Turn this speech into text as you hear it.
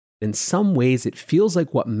In some ways, it feels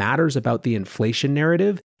like what matters about the inflation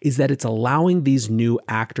narrative is that it's allowing these new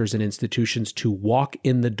actors and institutions to walk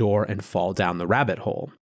in the door and fall down the rabbit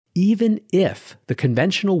hole. Even if the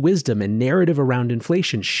conventional wisdom and narrative around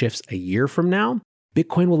inflation shifts a year from now,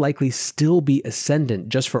 Bitcoin will likely still be ascendant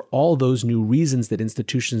just for all those new reasons that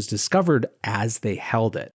institutions discovered as they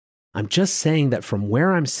held it. I'm just saying that from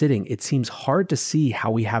where I'm sitting, it seems hard to see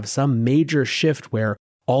how we have some major shift where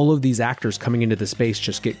all of these actors coming into the space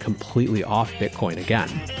just get completely off Bitcoin again.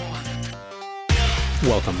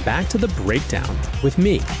 Welcome back to The Breakdown with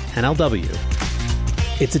me, NLW.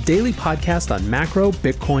 It's a daily podcast on macro,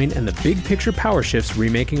 Bitcoin, and the big picture power shifts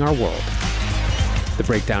remaking our world. The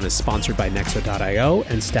Breakdown is sponsored by Nexo.io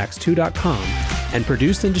and Stacks2.com and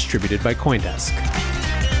produced and distributed by CoinDesk.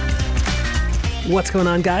 What's going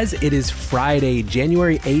on, guys? It is Friday,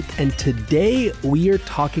 January 8th, and today we are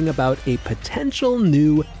talking about a potential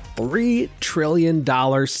new $3 trillion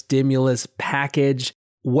stimulus package,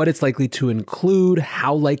 what it's likely to include,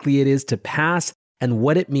 how likely it is to pass, and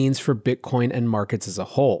what it means for Bitcoin and markets as a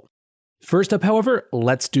whole. First up, however,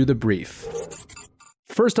 let's do the brief.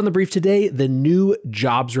 First on the brief today, the new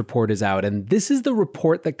jobs report is out, and this is the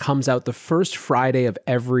report that comes out the first Friday of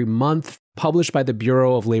every month, published by the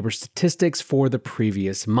Bureau of Labor Statistics for the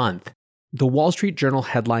previous month. The Wall Street Journal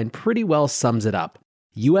headline pretty well sums it up.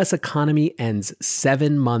 U.S. economy ends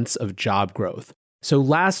 7 months of job growth. So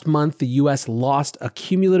last month, the U.S. lost a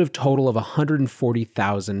cumulative total of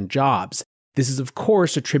 140,000 jobs. This is, of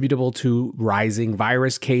course, attributable to rising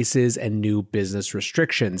virus cases and new business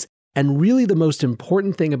restrictions. And really the most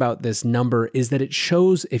important thing about this number is that it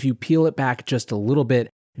shows, if you peel it back just a little bit,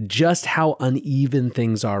 just how uneven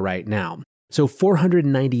things are right now. So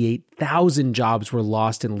 498,000 jobs were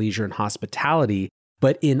lost in leisure and hospitality,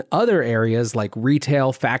 but in other areas like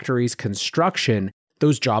retail, factories, construction,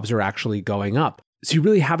 those jobs are actually going up. So you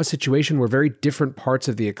really have a situation where very different parts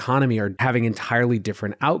of the economy are having entirely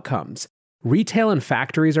different outcomes. Retail and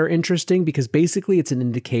factories are interesting because basically it's an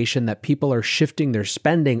indication that people are shifting their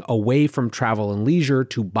spending away from travel and leisure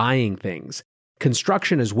to buying things.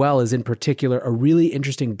 Construction as well is in particular a really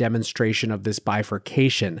interesting demonstration of this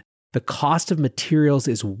bifurcation. The cost of materials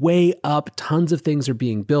is way up, tons of things are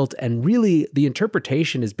being built, and really the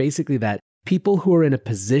interpretation is basically that people who are in a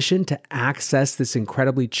position to access this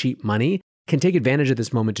incredibly cheap money can take advantage of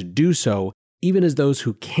this moment to do so, even as those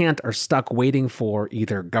who can't are stuck waiting for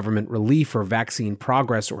either government relief or vaccine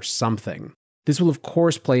progress or something. This will, of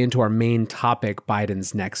course, play into our main topic,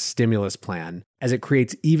 Biden's next stimulus plan, as it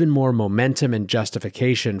creates even more momentum and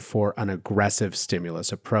justification for an aggressive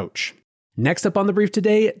stimulus approach. Next up on the brief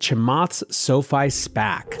today, Chamath's SoFi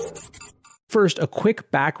SPAC. First, a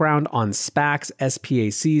quick background on SPACs,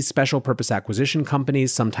 SPACs, special purpose acquisition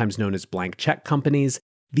companies, sometimes known as blank check companies.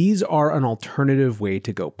 These are an alternative way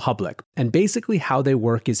to go public. And basically how they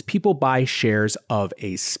work is people buy shares of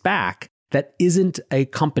a SPAC that isn't a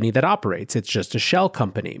company that operates. It's just a shell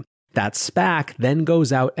company. That SPAC then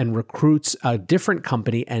goes out and recruits a different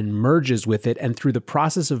company and merges with it, and through the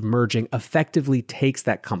process of merging, effectively takes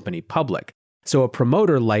that company public. So a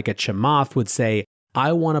promoter like a Chamath would say,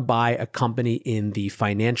 I want to buy a company in the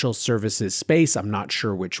financial services space. I'm not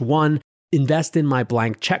sure which one. Invest in my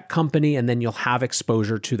blank check company, and then you'll have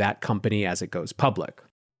exposure to that company as it goes public.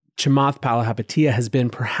 Chamath Palihapitiya has been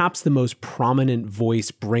perhaps the most prominent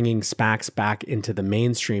voice bringing SPACs back into the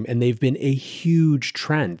mainstream, and they've been a huge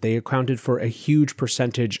trend. They accounted for a huge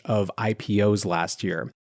percentage of IPOs last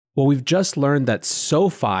year. Well, we've just learned that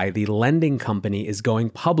SoFi, the lending company, is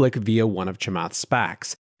going public via one of Chamath's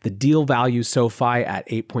SPACs. The deal values SoFi at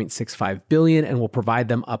 $8.65 billion and will provide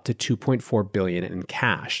them up to $2.4 billion in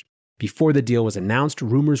cash. Before the deal was announced,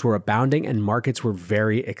 rumors were abounding and markets were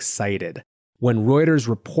very excited. When Reuters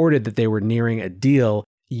reported that they were nearing a deal,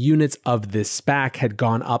 units of this SPAC had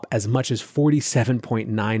gone up as much as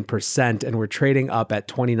 47.9% and were trading up at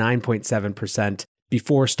 29.7%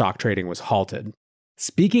 before stock trading was halted.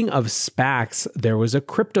 Speaking of SPACs, there was a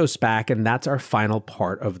crypto SPAC, and that's our final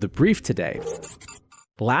part of the brief today.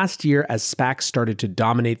 Last year, as SPACs started to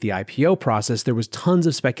dominate the IPO process, there was tons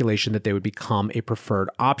of speculation that they would become a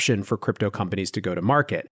preferred option for crypto companies to go to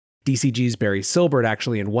market. DCG's Barry Silbert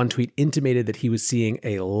actually in one tweet intimated that he was seeing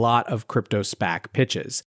a lot of crypto SPAC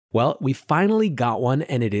pitches. Well, we finally got one,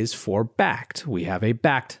 and it is for Bakkt. We have a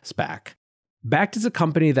Bakkt SPAC. Bakkt is a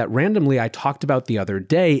company that randomly I talked about the other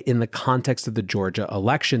day in the context of the Georgia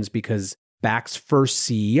elections because Bakkt's first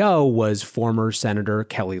CEO was former Senator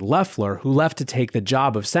Kelly Loeffler, who left to take the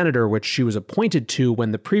job of senator, which she was appointed to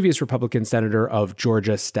when the previous Republican senator of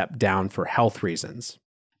Georgia stepped down for health reasons.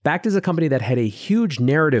 Bakkt is a company that had a huge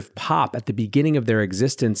narrative pop at the beginning of their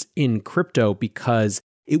existence in crypto because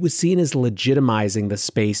It was seen as legitimizing the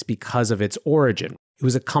space because of its origin. It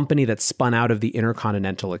was a company that spun out of the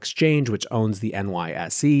Intercontinental Exchange, which owns the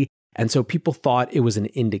NYSE, and so people thought it was an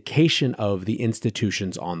indication of the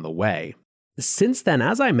institutions on the way. Since then,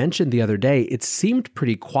 as I mentioned the other day, it seemed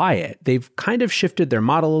pretty quiet. They've kind of shifted their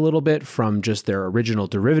model a little bit from just their original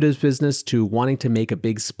derivatives business to wanting to make a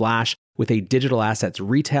big splash with a digital assets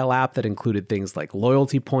retail app that included things like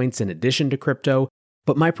loyalty points in addition to crypto.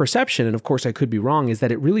 But my perception, and of course I could be wrong, is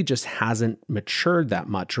that it really just hasn't matured that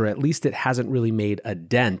much, or at least it hasn't really made a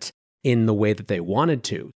dent in the way that they wanted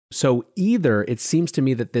to. So either it seems to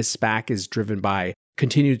me that this SPAC is driven by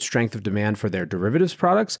continued strength of demand for their derivatives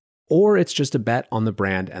products, or it's just a bet on the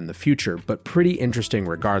brand and the future, but pretty interesting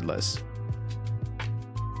regardless.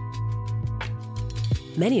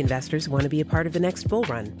 Many investors want to be a part of the next bull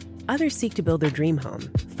run. Others seek to build their dream home,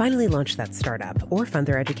 finally launch that startup, or fund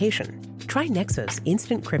their education. Try Nexo's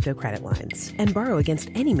instant crypto credit lines and borrow against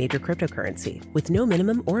any major cryptocurrency with no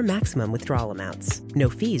minimum or maximum withdrawal amounts, no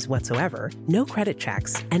fees whatsoever, no credit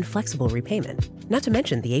checks, and flexible repayment. Not to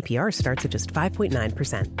mention the APR starts at just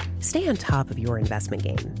 5.9%. Stay on top of your investment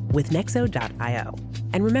game with Nexo.io.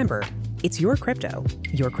 And remember, it's your crypto,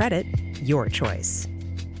 your credit, your choice.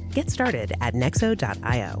 Get started at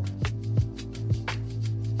Nexo.io.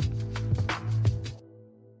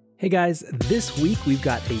 Hey guys, this week we've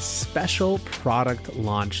got a special product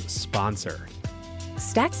launch sponsor.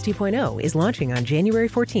 Stacks 2.0 is launching on January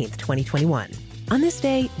 14th, 2021. On this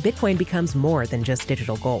day, Bitcoin becomes more than just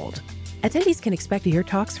digital gold. Attendees can expect to hear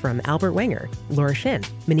talks from Albert Wenger, Laura Shin,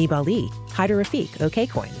 Manib Ali, Haider Rafiq,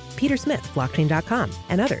 OKCoin, Peter Smith, Blockchain.com,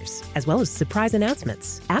 and others, as well as surprise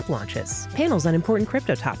announcements, app launches, panels on important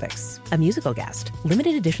crypto topics, a musical guest,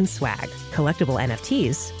 limited edition swag, collectible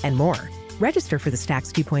NFTs, and more. Register for the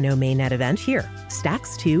Stacks 2.0 mainnet event here,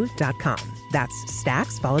 stacks2.com. That's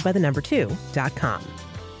stacks followed by the number 2.com.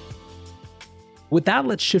 With that,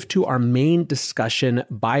 let's shift to our main discussion,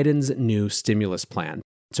 Biden's new stimulus plan.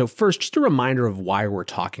 So first, just a reminder of why we're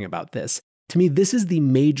talking about this. To me, this is the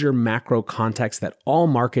major macro context that all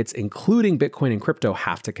markets, including Bitcoin and crypto,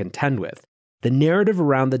 have to contend with. The narrative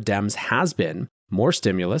around the Dems has been more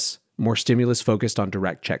stimulus focused on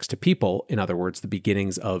direct checks to people, in other words, the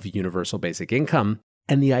beginnings of universal basic income,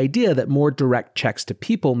 and the idea that more direct checks to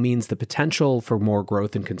people means the potential for more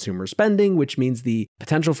growth in consumer spending, which means the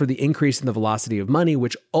potential for the increase in the velocity of money,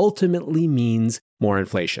 which ultimately means more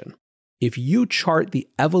inflation. If you chart the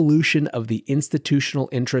evolution of the institutional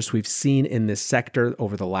interest we've seen in this sector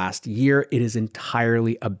over the last year, it is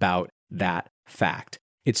entirely about that fact.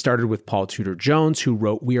 It started with Paul Tudor Jones, who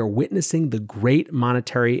wrote, "We are witnessing the great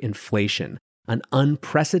monetary inflation, an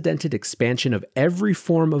unprecedented expansion of every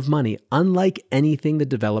form of money, unlike anything the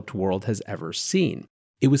developed world has ever seen."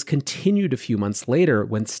 It was continued a few months later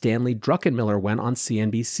when Stanley Druckenmiller went on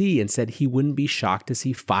CNBC and said he wouldn't be shocked to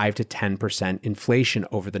see 5 to 10% inflation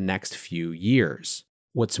over the next few years.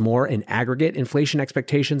 What's more, in aggregate, inflation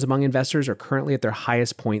expectations among investors are currently at their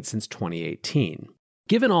highest point since 2018.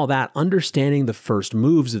 Given all that, understanding the first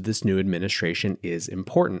moves of this new administration is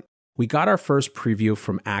important. We got our first preview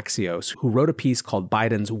from Axios, who wrote a piece called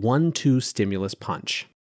Biden's 1-2 Stimulus Punch.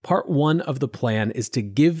 Part 1 of the plan is to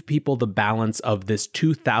give people the balance of this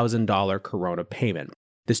 $2,000 Corona payment.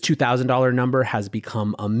 This $2,000 number has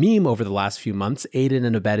become a meme over the last few months, aided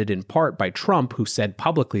and abetted in part by Trump, who said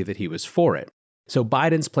publicly that he was for it. So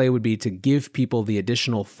Biden's play would be to give people the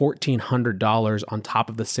additional $1,400 on top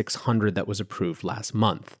of the $600 that was approved last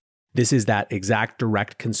month. This is that exact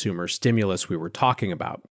direct consumer stimulus we were talking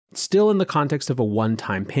about. Still in the context of a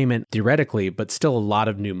one-time payment, theoretically, but still a lot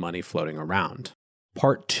of new money floating around.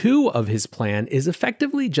 Part 2 of his plan is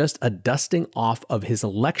effectively just a dusting off of his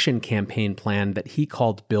election campaign plan that he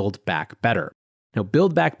called Build Back Better. Now,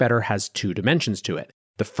 Build Back Better has 2 dimensions to it.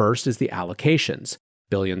 The first is the allocations.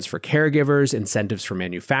 Billions for caregivers, incentives for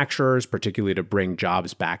manufacturers, particularly to bring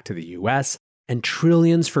jobs back to the US, and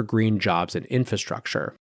trillions for green jobs and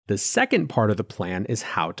infrastructure. The second part of the plan is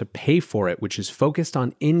how to pay for it, which is focused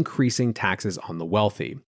on increasing taxes on the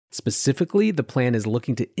wealthy. Specifically, the plan is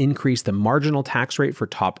looking to increase the marginal tax rate for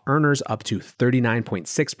top earners up to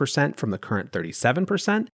 39.6% from the current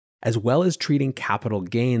 37%, as well as treating capital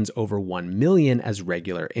gains over $1 million as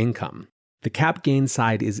regular income. The cap gain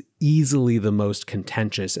side is easily the most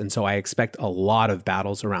contentious, and so I expect a lot of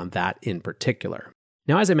battles around that in particular.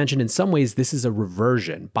 Now, as I mentioned, in some ways, this is a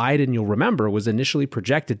reversion. Biden, you'll remember, was initially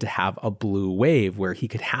projected to have a blue wave where he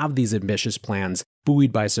could have these ambitious plans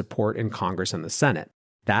buoyed by support in Congress and the Senate.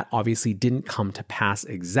 That obviously didn't come to pass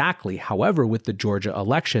exactly. However, with the Georgia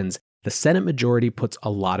elections, the Senate majority puts a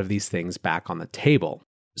lot of these things back on the table.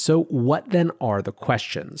 So what then are the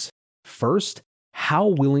questions? First, how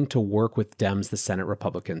willing to work with Dems the Senate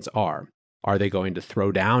Republicans are. Are they going to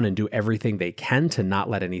throw down and do everything they can to not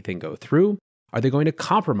let anything go through? Are they going to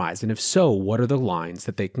compromise? And if so, what are the lines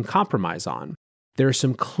that they can compromise on? There are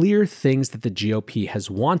some clear things that the GOP has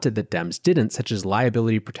wanted that Dems didn't, such as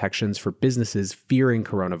liability protections for businesses fearing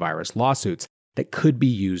coronavirus lawsuits that could be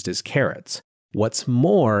used as carrots. What's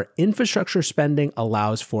more, infrastructure spending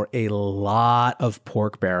allows for a lot of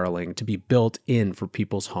pork barreling to be built in for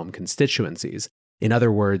people's home constituencies. In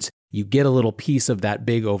other words, you get a little piece of that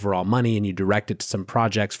big overall money and you direct it to some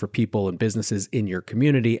projects for people and businesses in your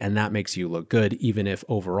community, and that makes you look good, even if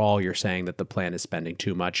overall you're saying that the plan is spending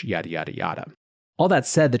too much, yada, yada, yada. All that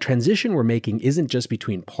said, the transition we're making isn't just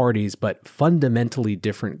between parties, but fundamentally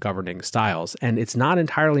different governing styles, and it's not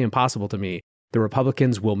entirely impossible to me the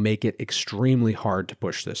Republicans will make it extremely hard to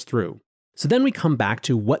push this through. So then we come back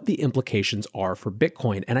to what the implications are for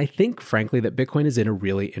Bitcoin, and I think, frankly, that Bitcoin is in a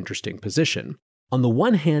really interesting position. On the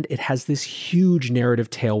one hand, it has this huge narrative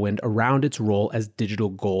tailwind around its role as digital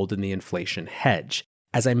gold in the inflation hedge.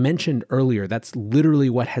 As I mentioned earlier, that's literally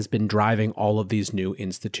what has been driving all of these new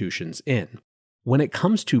institutions in. When it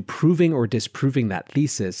comes to proving or disproving that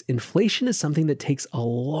thesis, inflation is something that takes a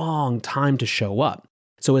long time to show up.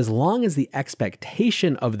 So as long as the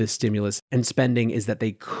expectation of this stimulus and spending is that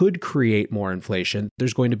they could create more inflation,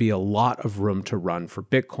 there's going to be a lot of room to run for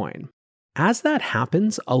Bitcoin. As that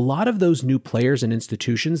happens, a lot of those new players and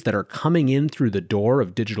institutions that are coming in through the door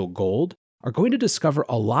of digital gold are going to discover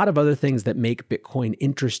a lot of other things that make Bitcoin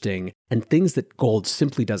interesting and things that gold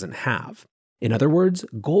simply doesn't have. In other words,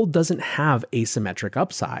 gold doesn't have asymmetric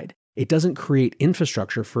upside. It doesn't create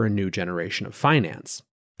infrastructure for a new generation of finance.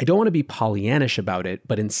 I don't want to be Pollyannish about it,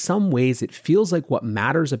 but in some ways it feels like what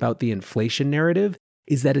matters about the inflation narrative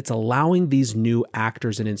is that it's allowing these new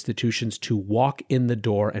actors and institutions to walk in the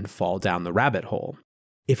door and fall down the rabbit hole.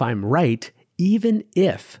 If I'm right, even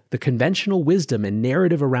if the conventional wisdom and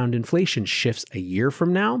narrative around inflation shifts a year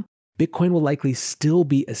from now, Bitcoin will likely still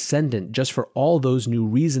be ascendant just for all those new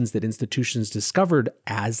reasons that institutions discovered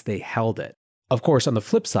as they held it. Of course, on the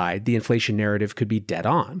flip side, the inflation narrative could be dead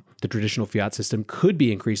on. The traditional fiat system could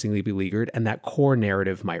be increasingly beleaguered, and that core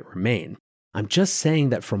narrative might remain. I'm just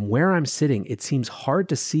saying that from where I'm sitting, it seems hard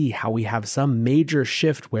to see how we have some major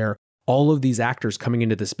shift where all of these actors coming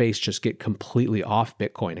into the space just get completely off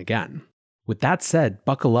Bitcoin again. With that said,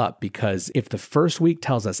 buckle up, because if the first week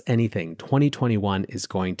tells us anything, 2021 is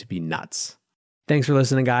going to be nuts. Thanks for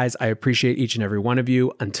listening, guys. I appreciate each and every one of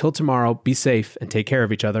you. Until tomorrow, be safe and take care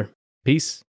of each other. Peace.